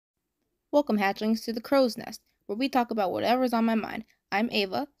Welcome, hatchlings, to the Crow's Nest, where we talk about whatever's on my mind. I'm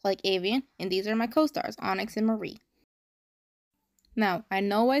Ava, like Avian, and these are my co-stars, Onyx and Marie. Now, I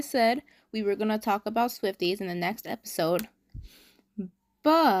know I said we were going to talk about Swifties in the next episode,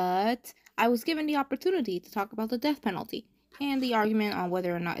 but I was given the opportunity to talk about the death penalty and the argument on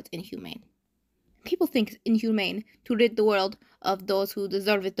whether or not it's inhumane. People think it's inhumane to rid the world of those who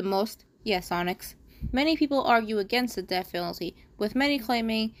deserve it the most. Yes, Onyx. Many people argue against the death penalty, with many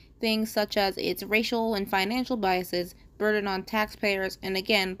claiming things such as its racial and financial biases, burden on taxpayers, and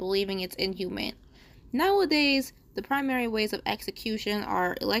again, believing it's inhumane. Nowadays, the primary ways of execution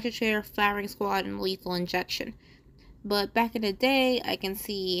are electric chair, firing squad, and lethal injection. But back in the day, I can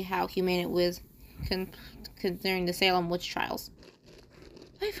see how humane it was considering the Salem witch trials.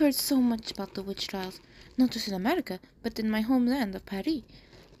 I've heard so much about the witch trials, not just in America, but in my homeland of Paris.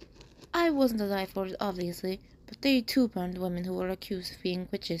 I wasn't alive for it, obviously, but they too burned women who were accused of being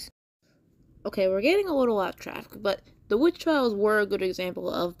witches. Okay, we're getting a little off track, but the witch trials were a good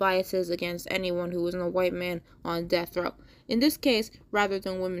example of biases against anyone who wasn't a white man on death row. In this case, rather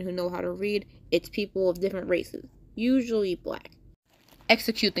than women who know how to read, it's people of different races, usually black,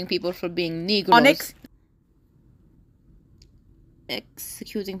 executing people for being Negroes. Onyx?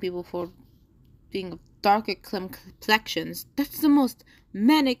 Executing people for being of darker complexions. That's the most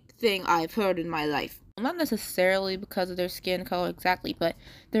manic thing I've heard in my life. Not necessarily because of their skin color exactly, but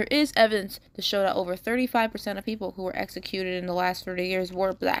there is evidence to show that over 35% of people who were executed in the last 30 years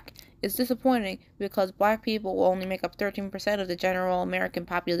were black. It's disappointing because black people will only make up 13% of the general American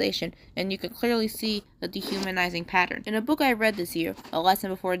population, and you can clearly see a dehumanizing pattern. In a book I read this year, A Lesson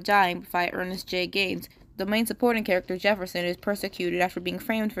Before Dying by Ernest J. Gaines, the main supporting character, Jefferson, is persecuted after being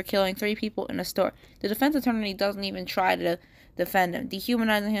framed for killing 3 people in a store. The defense attorney doesn't even try to defend him,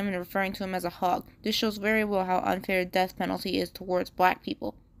 dehumanizing him and referring to him as a hog. This shows very well how unfair the death penalty is towards black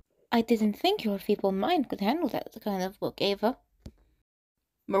people. I didn't think your feeble mind could handle that kind of book, Ava.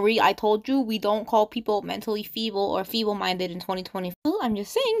 Marie, I told you we don't call people mentally feeble or feeble-minded in 2020. Well, I'm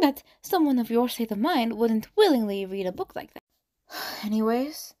just saying that someone of your state of mind wouldn't willingly read a book like that.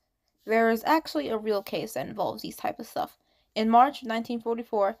 Anyways, there is actually a real case that involves these type of stuff. In March of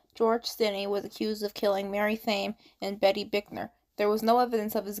 1944, George Stinney was accused of killing Mary Thame and Betty Bickner. There was no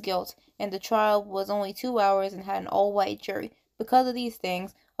evidence of his guilt, and the trial was only 2 hours and had an all-white jury. Because of these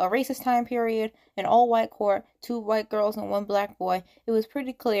things, a racist time period, an all-white court, 2 white girls and 1 black boy, it was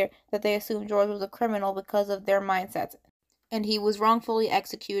pretty clear that they assumed George was a criminal because of their mindsets, and he was wrongfully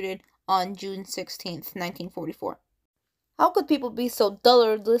executed on June 16, 1944. How could people be so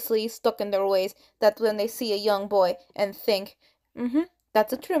dullardlessly stuck in their ways that when they see a young boy and think,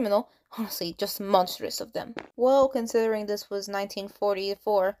 that's a criminal, honestly, just monstrous of them? Well, considering this was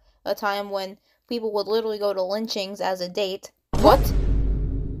 1944, a time when people would literally go to lynchings as a date. What?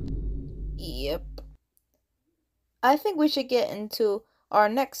 Yep. I think we should get into our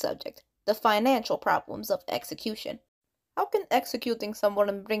next subject, the financial problems of execution. How can executing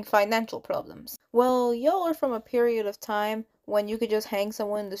someone bring financial problems? Well, y'all are from a period of time when you could just hang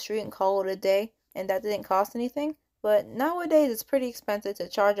someone in the street and call it a day, and that didn't cost anything. But nowadays, it's pretty expensive to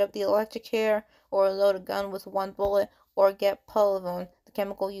charge up the electric chair, or load a gun with 1 bullet, or get polyvone, the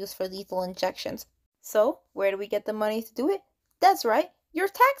chemical used for lethal injections. So, where do we get the money to do it? That's right, your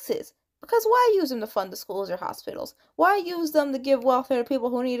taxes! Because why use them to fund the schools or hospitals? Why use them to give welfare to people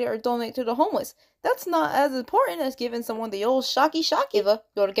who need it or donate to the homeless? That's not as important as giving someone the old shocky. Eva,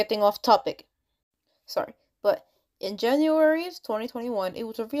 you're getting off topic. Sorry, but in January 2021, it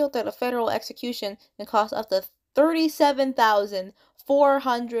was revealed that a federal execution can cost up to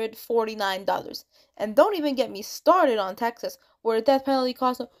 $37,449. And don't even get me started on Texas, where the death penalty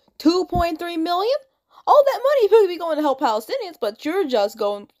costs $2.3 million. All that money could be going to help Palestinians, but you're just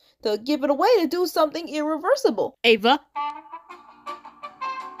going to give it away to do something irreversible. Ava?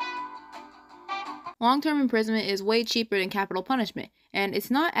 Long-term imprisonment is way cheaper than capital punishment, and it's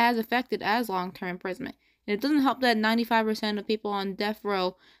not as effective as long-term imprisonment. And it doesn't help that 95% of people on death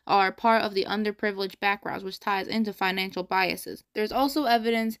row are part of the underprivileged backgrounds, which ties into financial biases. There's also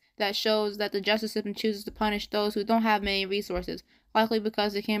evidence that shows that the justice system chooses to punish those who don't have many resources, likely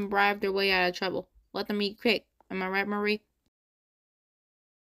because they can bribe their way out of trouble. Let them eat cake. Am I right, Marie?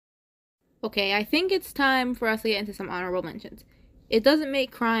 Okay, I think it's time for us to get into some honorable mentions. It doesn't make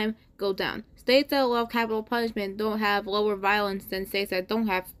crime go down. States that allow capital punishment don't have lower violence than states that don't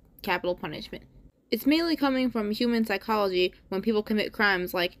have capital punishment. It's mainly coming from human psychology when people commit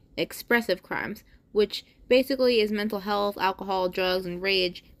crimes like expressive crimes, which basically is mental health, alcohol, drugs, and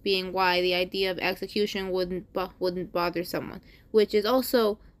rage being why the idea of execution wouldn't bother someone, which is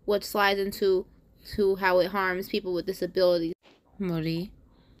also what slides into how it harms people with disabilities. Marie?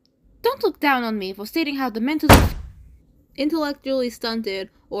 Don't look down on me for stating how the intellectually stunted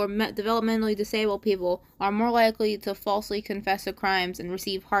or developmentally disabled people are more likely to falsely confess to crimes and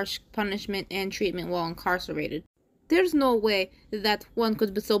receive harsh punishment and treatment while incarcerated. There's no way that one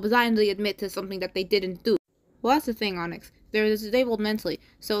could so blindly admit to something that they didn't do. Well, that's the thing, Onyx. They're disabled mentally,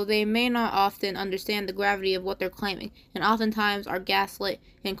 so they may not often understand the gravity of what they're claiming, and oftentimes are gaslit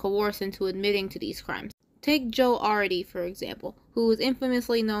and coerced into admitting to these crimes. Take Joe Arty, for example, who was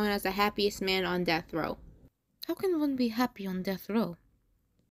infamously known as the happiest man on death row. How can one be happy on death row?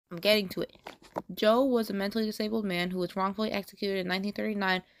 I'm getting to it. Joe was a mentally disabled man who was wrongfully executed in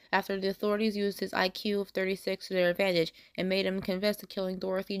 1939 after the authorities used his IQ of 36 to their advantage and made him confess to killing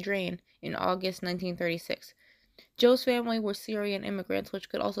Dorothy Drain in August 1936. Joe's family were Syrian immigrants, which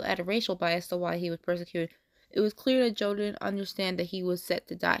could also add a racial bias to why he was persecuted. It was clear that Joe didn't understand that he was set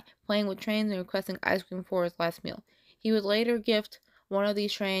to die, playing with trains and requesting ice cream for his last meal. He would later gift one of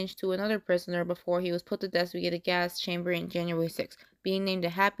these trains to another prisoner before he was put to death via the gas chamber in January 6, being named a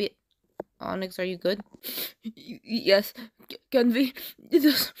happy... Onyx, are you good? Yes. Can we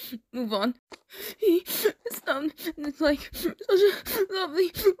just move on? He sounds like such a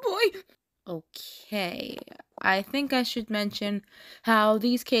lovely boy. Okay, I think I should mention how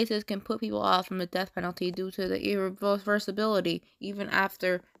these cases can put people off from the death penalty due to the irreversibility, even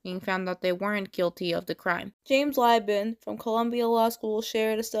after being found that they weren't guilty of the crime. James Lieben from Columbia Law School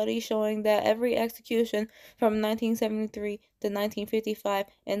shared a study showing that every execution from 1973 to 1955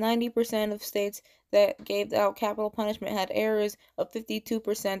 in 90% of states that gave out capital punishment had errors of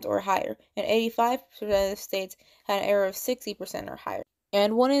 52% or higher, and 85% of states had an error of 60% or higher.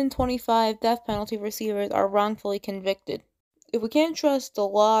 And 1 in 25 death penalty receivers are wrongfully convicted. If we can't trust the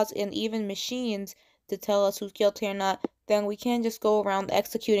laws and even machines to tell us who's guilty or not, then we can't just go around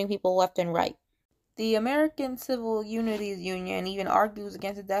executing people left and right. The American Civil Unities Union even argues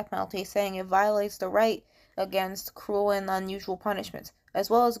against the death penalty, saying it violates the right against cruel and unusual punishments, as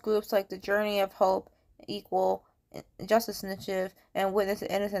well as groups like the Journey of Hope, Equal Justice Initiative, and Witness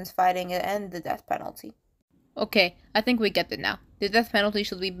to Innocence fighting to end the death penalty. Okay, I think we get it now. The death penalty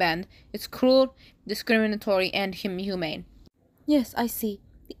should be banned. It's cruel, discriminatory, and inhumane. Yes, I see.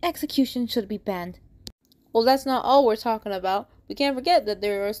 The execution should be banned. Well, that's not all we're talking about. We can't forget that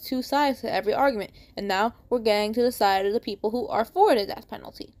there are two sides to every argument, and now we're getting to the side of the people who are for the death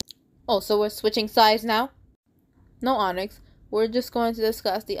penalty. Oh, so we're switching sides now? No, Onyx. We're just going to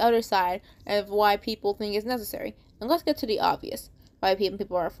discuss the other side of why people think it's necessary. And let's get to the obvious. Why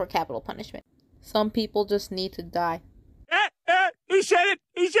people are for capital punishment. Some people just need to die. He said it!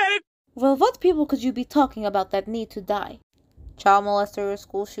 He said it! Well, what people could you be talking about that need to die? Child molesters,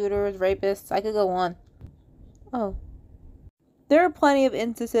 school shooters, rapists, I could go on. Oh. There are plenty of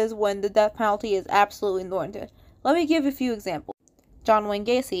instances when the death penalty is absolutely warranted. Let me give a few examples. John Wayne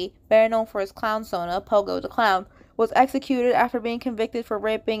Gacy, better known for his clown persona, Pogo the Clown, was executed after being convicted for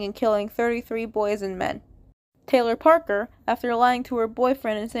raping and killing 33 boys and men. Taylor Parker, after lying to her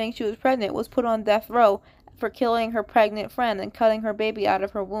boyfriend and saying she was pregnant, was put on death row for killing her pregnant friend and cutting her baby out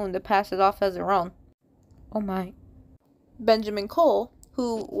of her womb to pass it off as her own. Oh my. Benjamin Cole,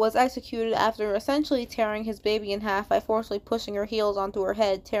 who was executed after essentially tearing his baby in half by forcibly pushing her heels onto her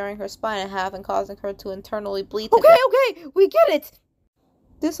head, tearing her spine in half, and causing her to internally bleed to death. Okay, we get it!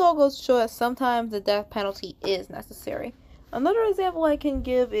 This all goes to show that sometimes the death penalty is necessary. Another example I can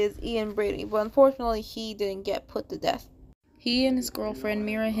give is Ian Brady, but unfortunately he didn't get put to death. He and his girlfriend,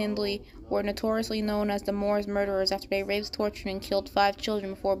 Mira Hindley, were notoriously known as the Moors murderers after they raped, tortured, and killed 5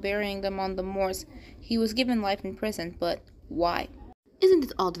 children before burying them on the moors. He was given life in prison, but why? Isn't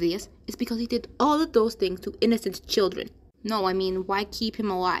it obvious? It's because he did all of those things to innocent children. No, I mean, why keep him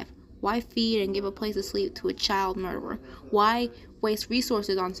alive? Why feed and give a place to sleep to a child murderer? Why waste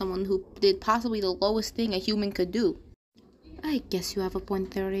resources on someone who did possibly the lowest thing a human could do? I guess you have a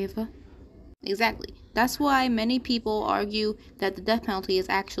point there, Ava. Exactly. That's why many people argue that the death penalty is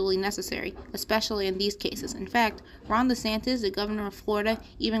actually necessary, especially in these cases. In fact, Ron DeSantis, the governor of Florida,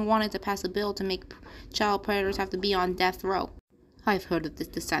 even wanted to pass a bill to make child predators have to be on death row. I've heard of this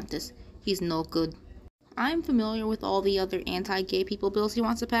DeSantis. He's no good. I'm familiar with all the other anti-gay people bills he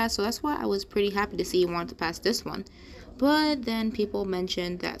wants to pass, so that's why I was pretty happy to see he wanted to pass this one. But then people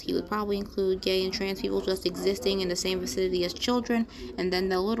mentioned that he would probably include gay and trans people just existing in the same vicinity as children, and then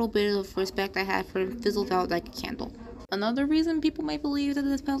the little bit of respect I had for him fizzled out like a candle. Another reason people may believe that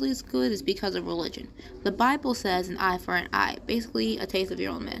this penalty is good is because of religion. The Bible says an eye for an eye, basically a taste of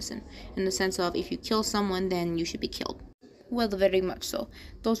your own medicine, in the sense of if you kill someone, then you should be killed. Well, very much so.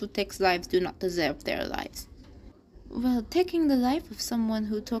 Those who take lives do not deserve their lives. Well, taking the life of someone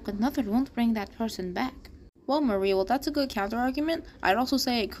who took another won't bring that person back. Well, Marie, that's a good counter-argument. I'd also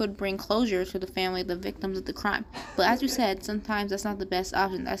say it could bring closure to the family of the victims of the crime. But as you said, sometimes that's not the best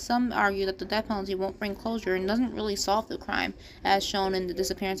option, as some argue that the death penalty won't bring closure and doesn't really solve the crime, as shown in the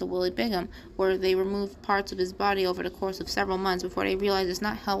disappearance of Willie Bigham, where they removed parts of his body over the course of several months before they realized it's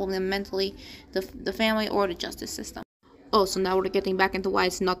not helping them mentally, the family, or the justice system. Oh, so now we're getting back into why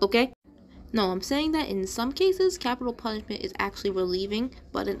it's not okay? No, I'm saying that in some cases, capital punishment is actually relieving,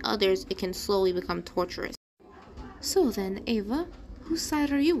 but in others, it can slowly become torturous. So then, Ava, whose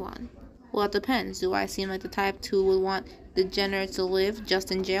side are you on? Well, it depends. Do I seem like the type who would want degenerates to live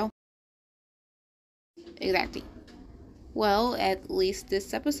just in jail? Exactly. Well, at least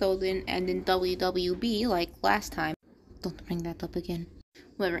this episode didn't end in WWB like last time. Don't bring that up again.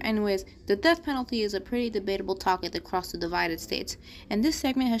 Whatever, anyways, the death penalty is a pretty debatable topic across the divided states, and this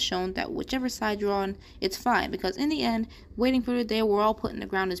segment has shown that whichever side you're on, it's fine, because in the end, waiting for the day we're all put in the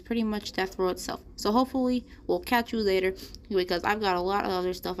ground is pretty much death row itself. So hopefully, we'll catch you later, because I've got a lot of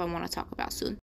other stuff I want to talk about soon.